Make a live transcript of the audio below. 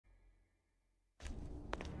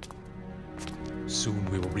Soon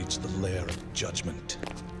we will reach the lair of judgment.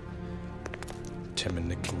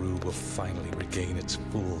 Timon Nigru will finally regain its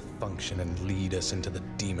full function and lead us into the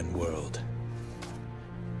demon world.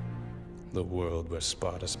 The world where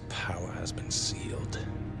Sparta's power has been sealed.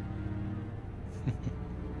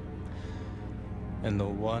 And the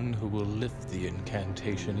one who will lift the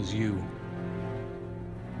incantation is you.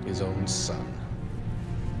 His own son.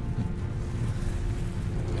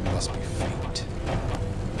 It must be fate.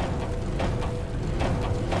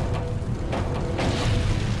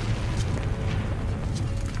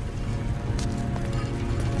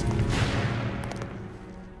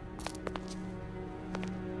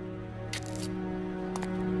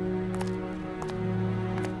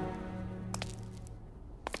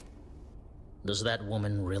 Does that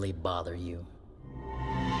woman really bother you?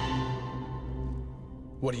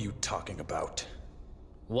 What are you talking about?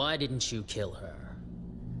 Why didn't you kill her?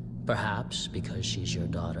 Perhaps because she's your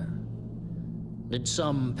daughter? Did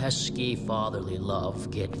some pesky fatherly love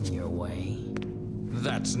get in your way?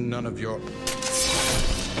 That's none of your...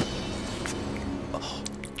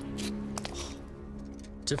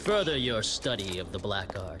 To further your study of the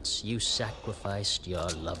black arts, you sacrificed your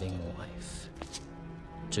loving wife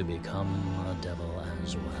to become a devil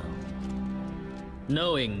as well.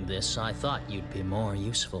 Knowing this, I thought you'd be more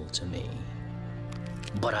useful to me.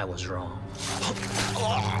 But I was wrong.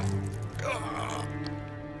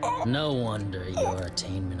 No wonder your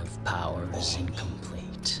attainment of power is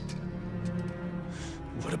incomplete.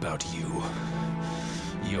 What about you?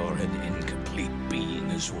 You're an incomplete being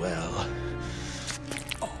as well.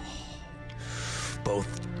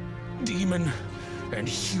 Both demon and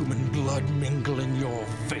human blood mingle in your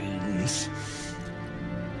veins.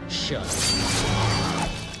 Shut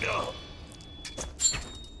up.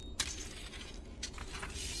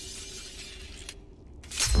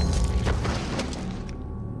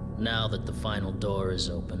 Now that the final door is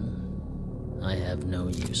open, I have no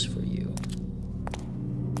use for you.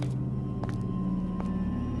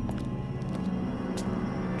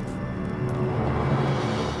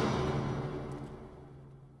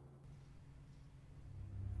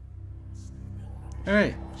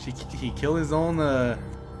 Alright, he killed his own,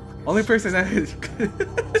 only person that who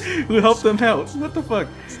helped them out. What the fuck?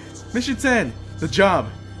 Mission 10, the job.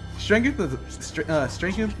 Strengthen the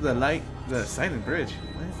silent bridge.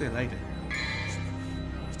 Why is it lighted?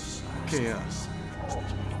 Okay,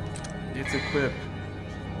 it's equipped.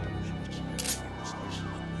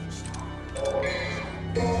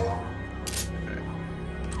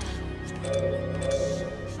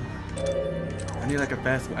 I need like a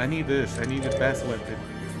fast. I need this. I need a fast weapon.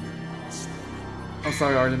 I'm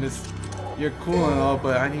sorry, Artemis. You're cool and all,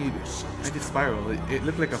 but I need Spiral. It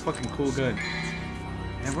looked like a fucking cool gun.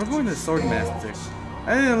 And we're going to Swordmaster.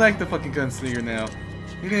 I didn't like the fucking gunslinger now.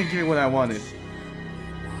 He didn't get what I wanted.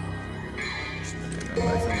 Okay, I'll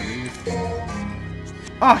buy some of these.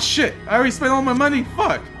 Oh shit! I already spent all my money.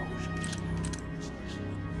 Fuck.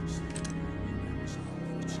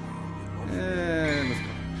 And let's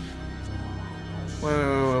go.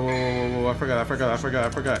 Whoa, I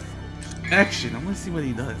forgot. Action. I want to see what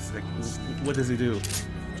he does. Like, what does he do?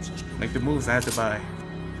 Like the moves I have to buy.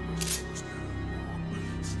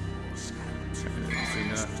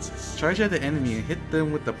 Charge at the enemy and hit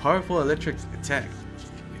them with the powerful electric attack.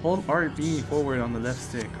 Hold RB forward on the left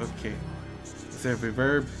stick. Okay. Is there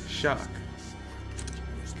reverb? Shock.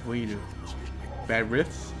 What do you do? Bad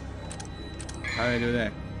riff? How do I do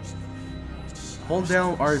that? Hold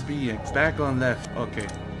down RB and back on left. Okay.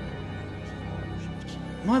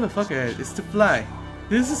 Motherfucker, it's to fly.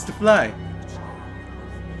 This is to fly.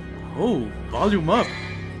 Oh, volume up.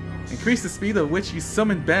 Increase the speed at which you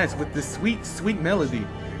summon bats with this sweet, sweet melody.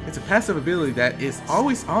 It's a passive ability that is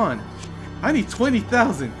always on. I need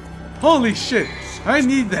 20,000. Holy shit, I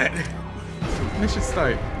need that. Mission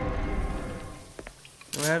start.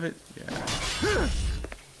 Do I have it? Yeah.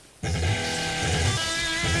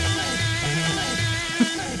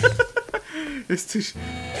 It's too.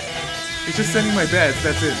 It's just sending my bats.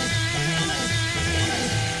 That's it.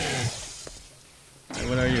 Right,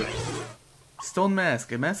 what are you? Stone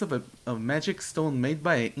mask. A mask of a magic stone made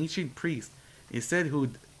by an ancient priest. It says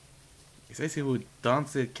he who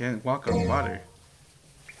dons it can't walk on water.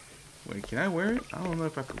 Wait, can I wear it? I don't know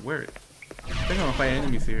if I could wear it. I think I'm gonna fight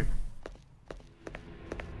enemies here.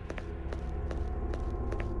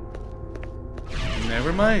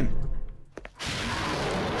 Never mind.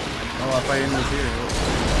 Oh, I'll fight enemies here.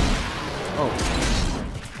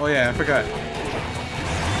 Oh yeah, I forgot.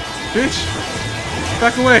 Bitch!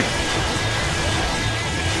 Back away!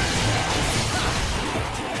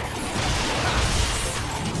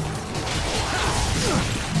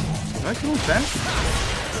 Do I kill him fast?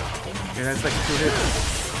 Okay, that's like 2 hits.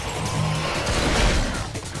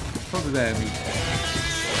 What does that mean?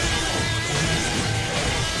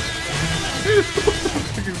 What the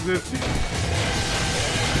fuck is this?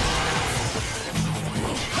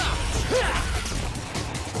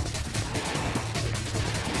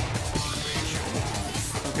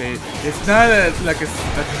 Okay, it's not like a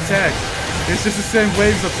attack. It's just the same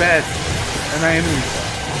waves of bats and my enemies.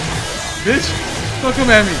 Bitch, don't come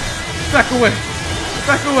at me. Back away.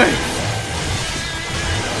 Back away.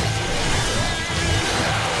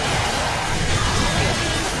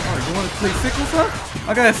 Oh, you want to play sickles, huh?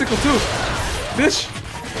 I got a sickle too. Bitch.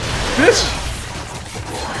 Bitch.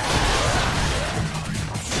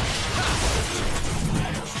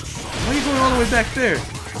 Why are you going all the way back there?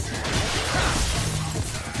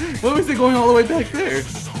 What was it going all the way back there?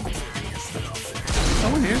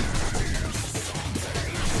 Someone here.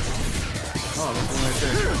 Oh, there's one right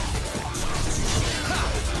there.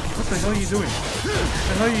 What the hell are you doing? What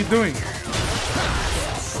the hell are you doing?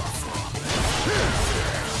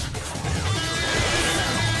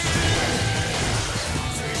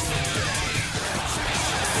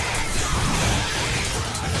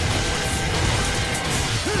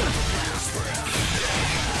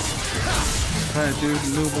 Trying to do the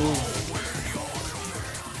new moves.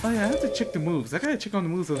 Oh yeah, I have to check the moves. I gotta check on the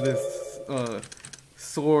moves of this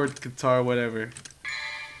sword, guitar, whatever.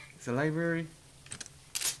 It's a library.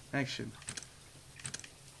 Action.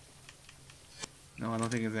 No, I don't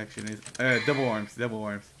think it's action. It's double arms. Double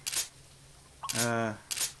arms.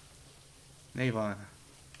 Navon.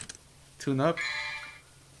 Tune up.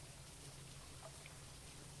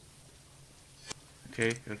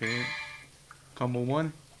 Okay, okay. Combo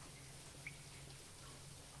 1.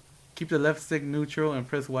 Keep the left stick neutral and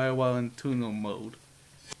press Y while in tune-up mode.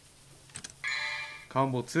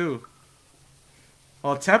 Combo 2.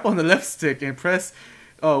 Oh, tap on the left stick and press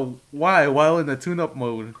Y while in the tune-up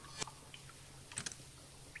mode.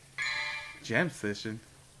 Jam session.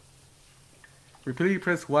 Repeatedly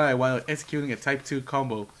press Y while executing a type 2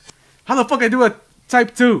 combo. How the fuck I do a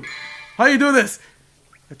type 2? How you do this?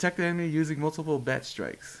 Attack the enemy using multiple bat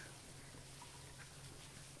strikes.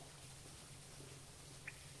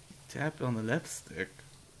 Tap on the left stick.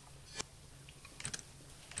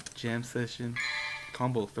 Jam session.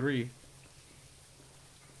 Combo 3.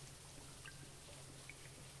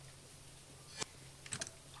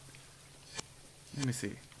 Let me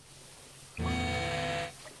see.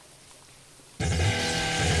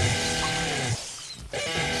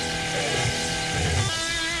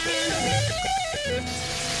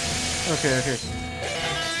 Okay, okay.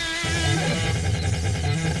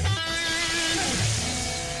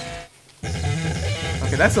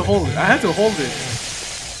 Okay, that's a hold. I have to hold it.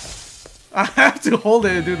 I have to hold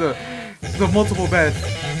it and do the multiple bats.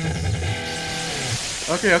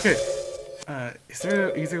 Okay, okay. Is there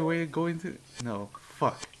an easier way to go into? No.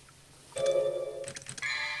 Fuck.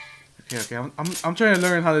 Okay, okay. I'm trying to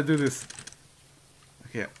learn how to do this.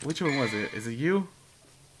 Okay, which one was it? Is it you?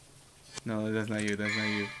 No, that's not you. That's not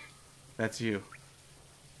you. That's you.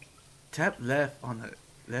 Tap left on the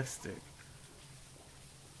left stick.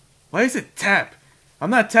 Why is it tap? I'm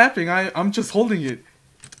not tapping. I'm just holding it.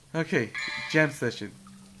 Okay, jam session.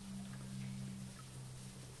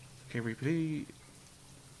 Okay, repeat.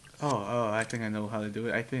 Oh, I think I know how to do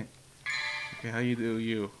it. I think. Okay, how you do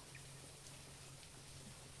you?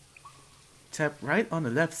 Tap right on the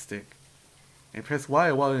left stick and press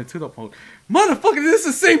Y while in the tune-up mode. Motherfucker, this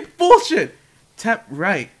is the same bullshit. Tap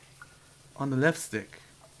right on the left stick.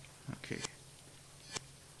 Okay.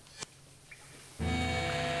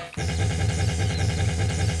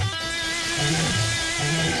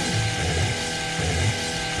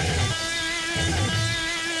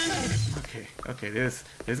 Okay, this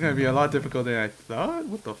is gonna be a lot difficult than I thought.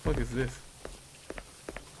 What the fuck is this?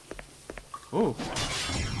 Oh,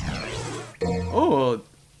 oh,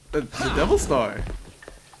 the Devil Star.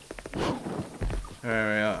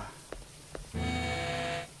 Alright,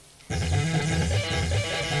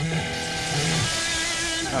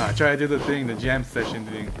 try to do the thing, the jam session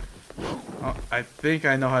thing. I think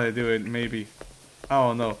I know how to do it. Maybe. I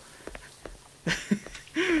don't know.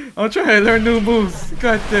 I'm trying to learn new moves.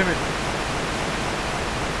 God damn it.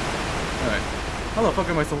 Alright. How the fuck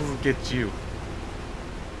am I supposed to get you?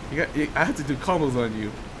 I have to do combos on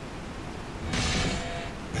you.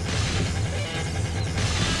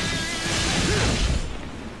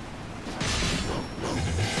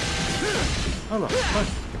 How the fuck?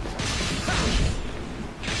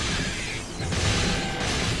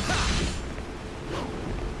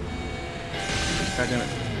 God damn it.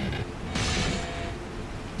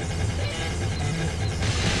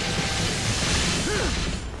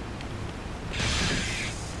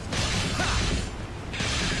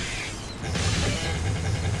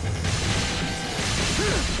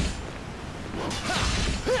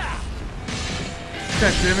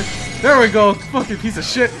 God damn it. There we go. Fucking piece of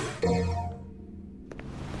shit.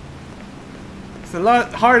 It's a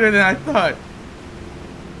lot harder than I thought.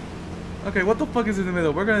 Okay, what the fuck is in the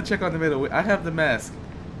middle? We're gonna check on the middle. I have the mask.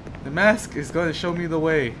 The mask is gonna show me the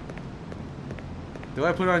way. Do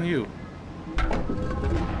I put on you?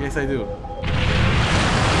 Yes, I do. What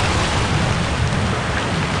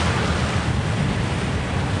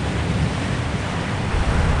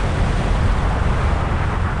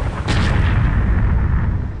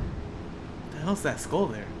the hell's that skull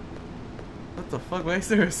there? What the fuck? Why is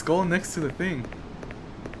there a skull next to the thing?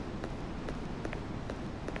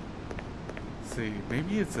 Let's see,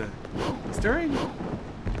 maybe it's a stirring? I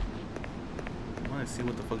wanna see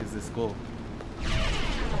what the fuck is this skull.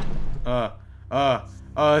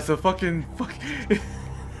 It's a fucking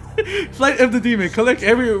Flight of the Demon. Collect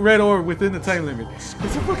every red orb within the time limit. It's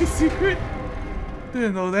a fucking secret?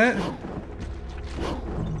 Didn't know that.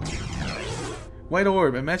 White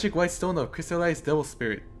orb, a magic white stone of crystallized devil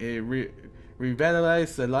spirit. It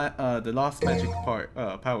revitalizes the lost magic power.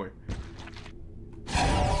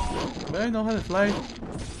 Do I know how to fly?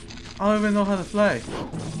 I don't even know how to fly.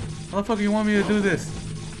 How the fuck do you want me to do this?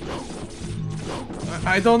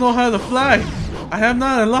 I don't know how to fly! I have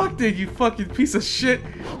not unlocked it, you fucking piece of shit!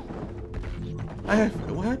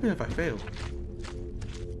 What happened if I fail?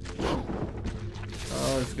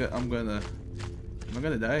 Oh, it's good. Am I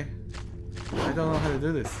gonna die? I don't know how to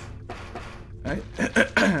do this. Right?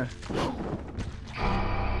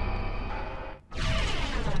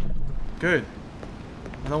 Good.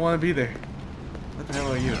 I don't want to be there. What the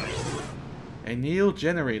hell are you? A Neo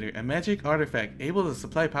Generator, a magic artifact able to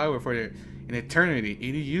supply power for an eternity.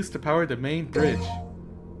 It is used to power the main bridge.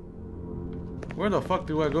 Where the fuck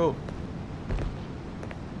do I go?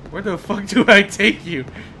 Where the fuck do I take you?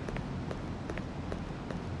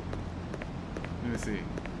 Let me see.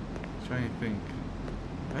 Trying to think.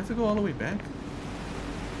 Do I have to go all the way back? I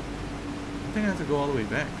think I have to go all the way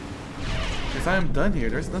back. Because I am done here.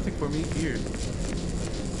 There's nothing for me here.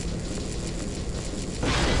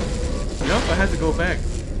 Yup, I had to go back.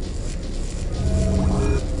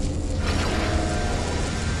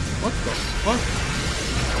 What the fuck?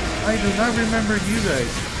 I do not remember you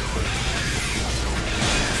guys.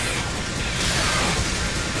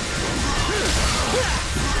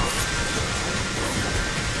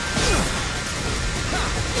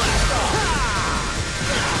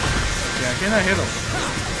 Yeah, I cannot hit him.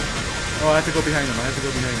 Oh, I have to go behind him.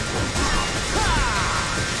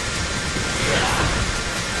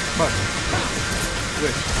 Fuck.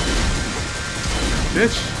 Switch.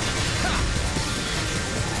 Bitch.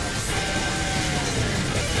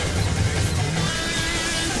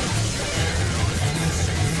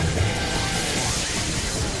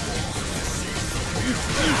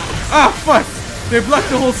 Ah, fuck! They blocked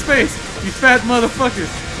the whole space! You fat motherfuckers!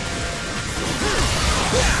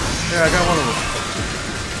 Yeah, I got one of them.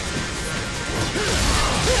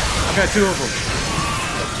 I got two of them.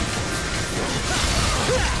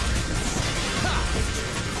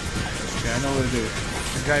 Okay, I know what to do.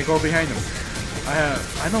 This guy, go behind him. I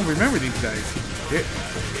don't remember these guys.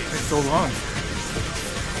 It's so long.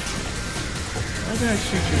 Why did I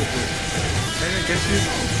shoot you with this? Did I get you?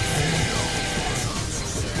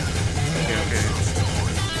 Okay.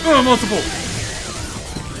 Oh, multiple!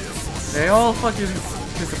 They all fucking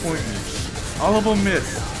disappoint me. All of them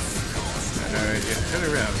miss. Alright, yeah, turn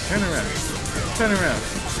around.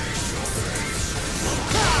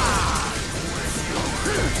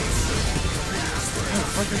 Oh,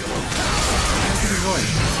 fucking keep it going.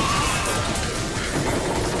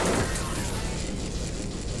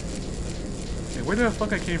 Hey, where the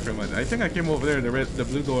fuck I came from? I think I came over there, the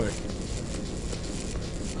blue door.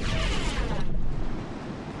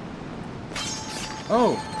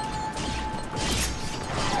 Oh!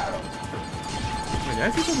 Wait, did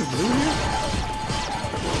I see something blue here?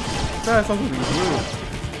 I thought I saw something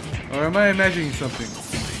blue. Or am I imagining something?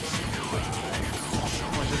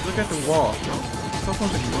 Come on, just look at the wall. I saw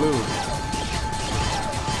something blue.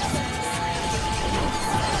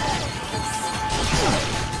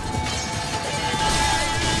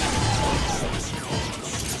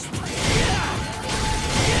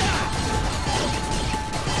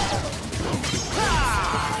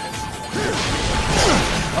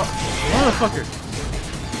 Motherfucker!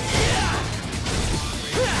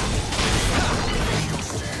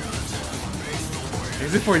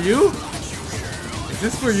 Is it for you? Is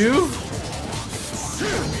this for you?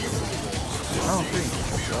 I don't think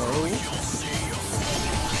so.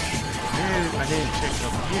 I didn't check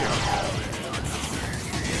up here.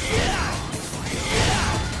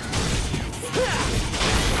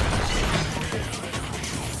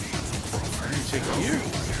 I didn't check here.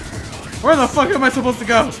 Where the fuck am I supposed to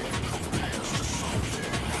go?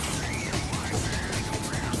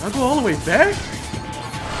 I'll go all the way back?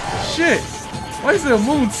 Shit. Why is the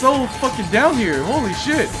moon so fucking down here? Holy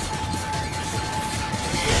shit.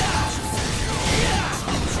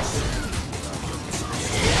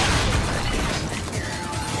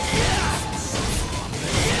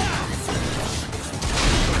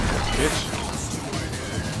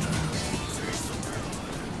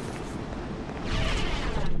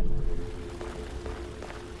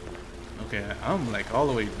 Okay, I'm like all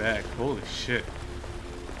the way back. Holy shit.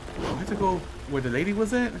 I have to go where the lady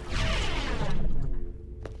was at?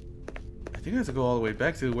 I think I have to go all the way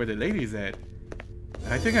back to where the lady's at.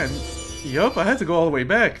 I think yup, I had to go all the way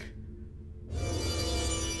back.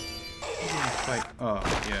 Like, oh,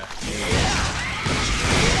 yeah.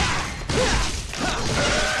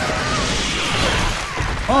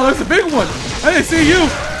 Oh, that's a big one! I didn't see you!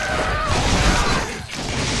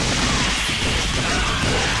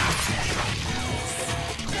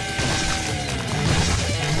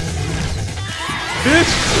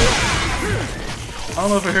 Bitch! I don't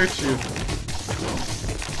know if it hurts you.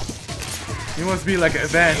 You must be like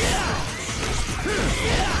advanced.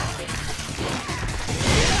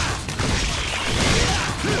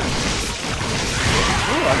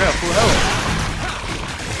 Oh, I got full health.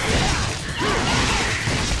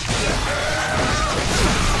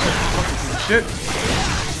 Fucking shit.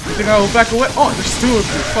 You think I will back away? Oh, there's two of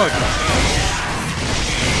you. Fuck.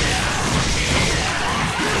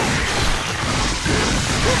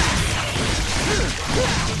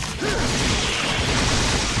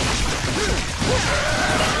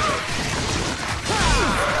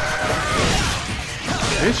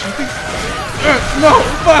 Bitch, you think? No,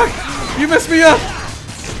 fuck! You messed me up!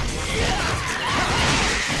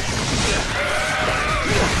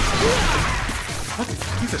 What a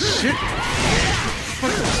piece of shit!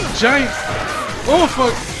 Fucking giant! Oh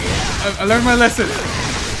fuck! I learned my lesson.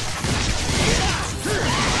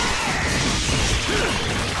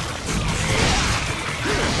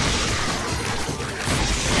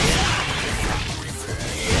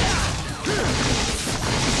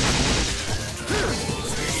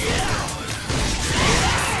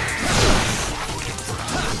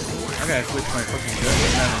 I gotta switch my fucking gun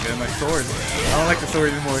and get my sword. I don't like the sword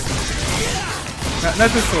anymore.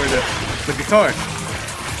 Not the sword, the guitar.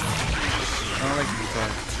 I don't like the guitar.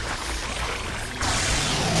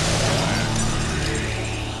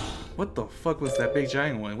 What the fuck was that big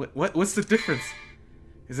giant one? What's the difference?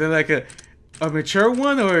 Is it like a mature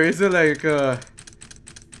one, or is it like is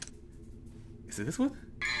it this one?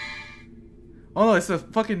 Oh no, it's the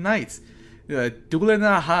fucking knights.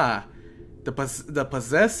 Dulanaha. The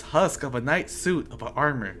possessed husk of a knight's suit of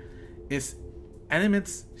armor. Its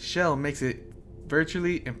animate's shell makes it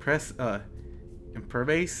virtually impervious.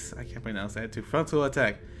 I can't pronounce that. To frontal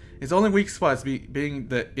attack. Its only weak spots being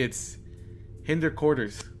its hinder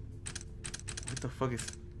quarters. What the fuck is?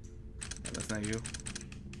 Oh, that's not you.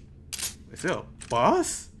 Is it a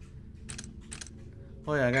boss?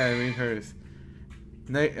 Oh yeah, I gotta read hers.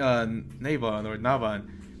 Navon or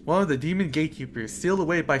Navan, one of the demon gatekeepers, sealed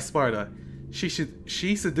away by Sparta. She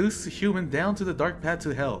seduced human down to the dark path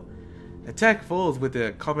to hell. Attack foes with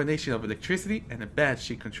a combination of electricity and a badge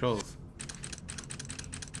she controls.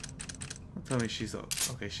 Don't tell me she's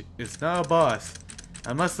okay. It's not a boss.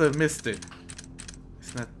 I must have missed it.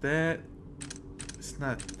 It's not that. It's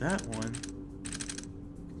not that one.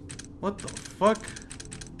 What the fuck?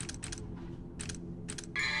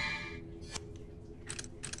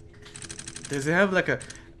 Does it have like a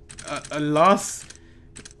lost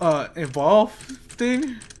evolve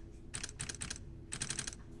thing?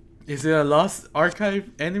 Is it a lost archive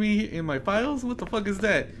enemy in my files? What the fuck is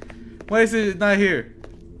that? Why is it not here?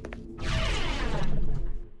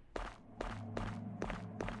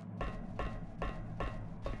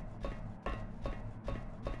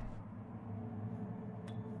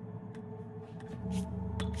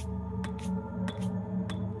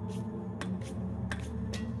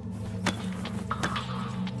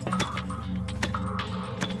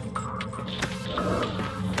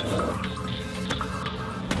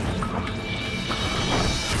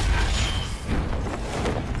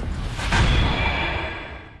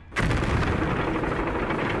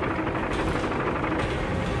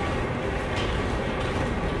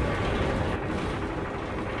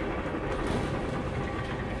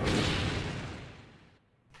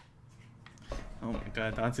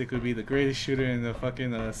 God, Dante could be the greatest shooter in the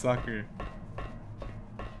fucking soccer.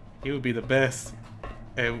 He would be the best.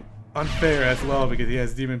 And unfair as well because he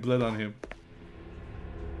has demon blood on him.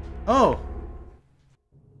 Oh!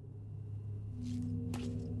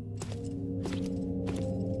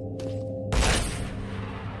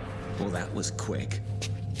 that was quick.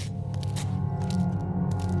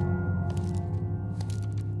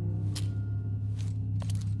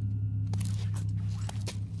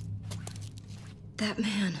 That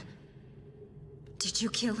man. Did you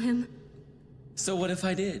kill him? So what if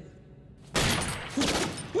I did?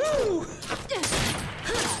 Woo!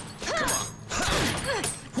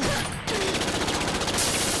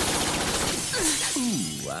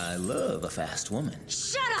 Ooh, I love a fast woman.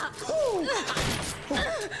 Shut up!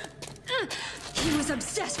 He was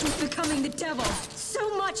obsessed with becoming the devil.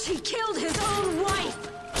 So much he killed his own wife.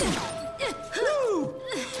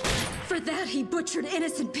 For that he butchered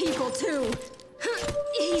innocent people too.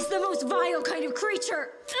 He's the most vile kind of creature.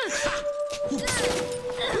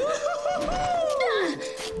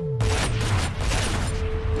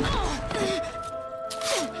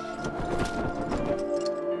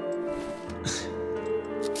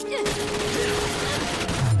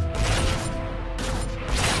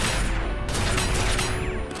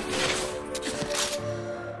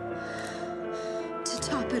 To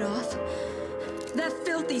top it off, that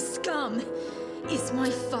filthy scum is my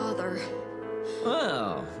father.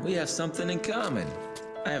 Well, we have something in common.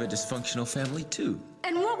 I have a dysfunctional family too.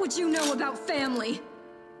 And what would you know about family?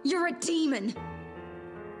 You're a demon.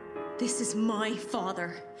 This is my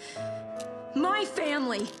father. My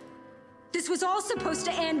family. This was all supposed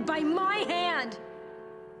to end by my hand.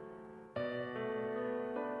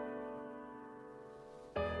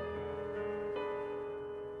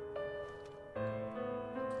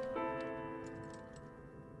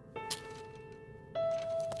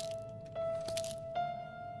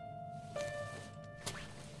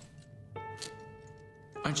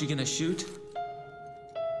 Aren't you gonna shoot?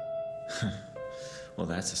 Well,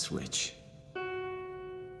 that's a switch.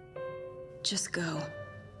 Just go.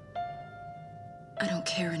 I don't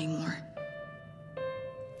care anymore.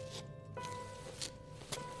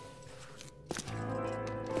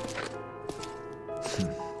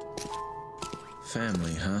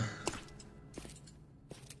 Family, huh?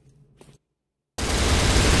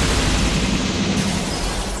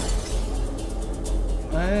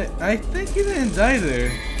 I think he didn't die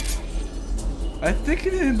there. I think he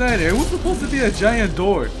didn't die there. It was supposed to be a giant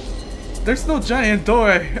door. There's no giant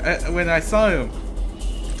door when I saw him.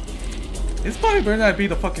 His body better not be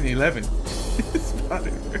the fucking 11. His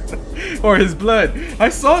body, or his blood. I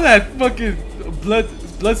saw that fucking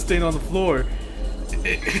blood stain on the floor.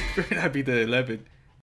 It better not be the 11.